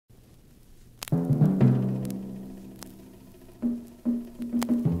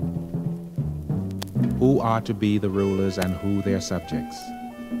who are to be the rulers and who their subjects.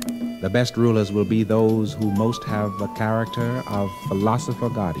 The best rulers will be those who most have the character of philosopher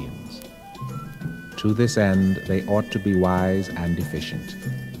guardians. To this end, they ought to be wise and efficient.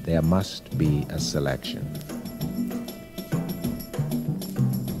 There must be a selection.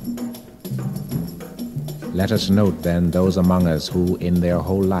 Let us note then those among us who in their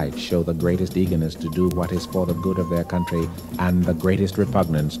whole life show the greatest eagerness to do what is for the good of their country and the greatest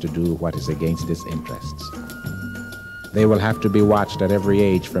repugnance to do what is against its interests. They will have to be watched at every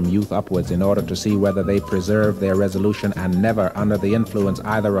age from youth upwards in order to see whether they preserve their resolution and never, under the influence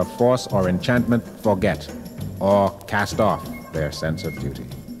either of force or enchantment, forget or cast off their sense of duty.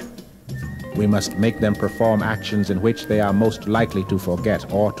 We must make them perform actions in which they are most likely to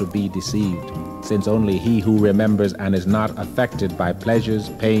forget or to be deceived, since only he who remembers and is not affected by pleasures,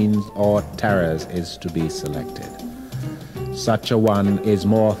 pains, or terrors is to be selected. Such a one is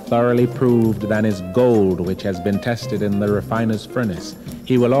more thoroughly proved than is gold which has been tested in the refiner's furnace.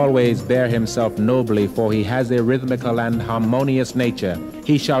 He will always bear himself nobly, for he has a rhythmical and harmonious nature.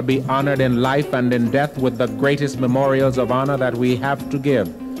 He shall be honored in life and in death with the greatest memorials of honor that we have to give.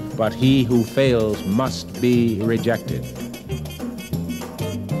 But he who fails must be rejected.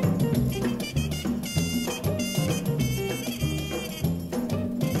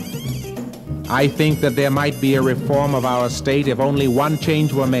 I think that there might be a reform of our state if only one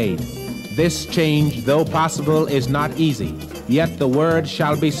change were made. This change, though possible, is not easy, yet the word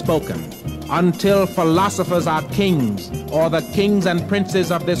shall be spoken. Until philosophers are kings, or the kings and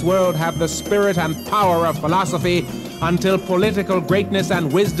princes of this world have the spirit and power of philosophy, until political greatness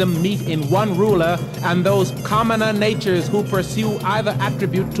and wisdom meet in one ruler, and those commoner natures who pursue either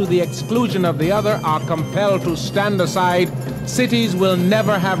attribute to the exclusion of the other are compelled to stand aside, cities will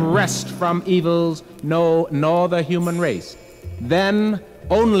never have rest from evils, no, nor the human race. Then,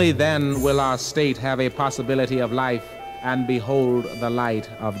 only then, will our state have a possibility of life and behold the light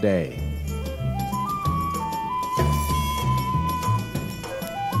of day.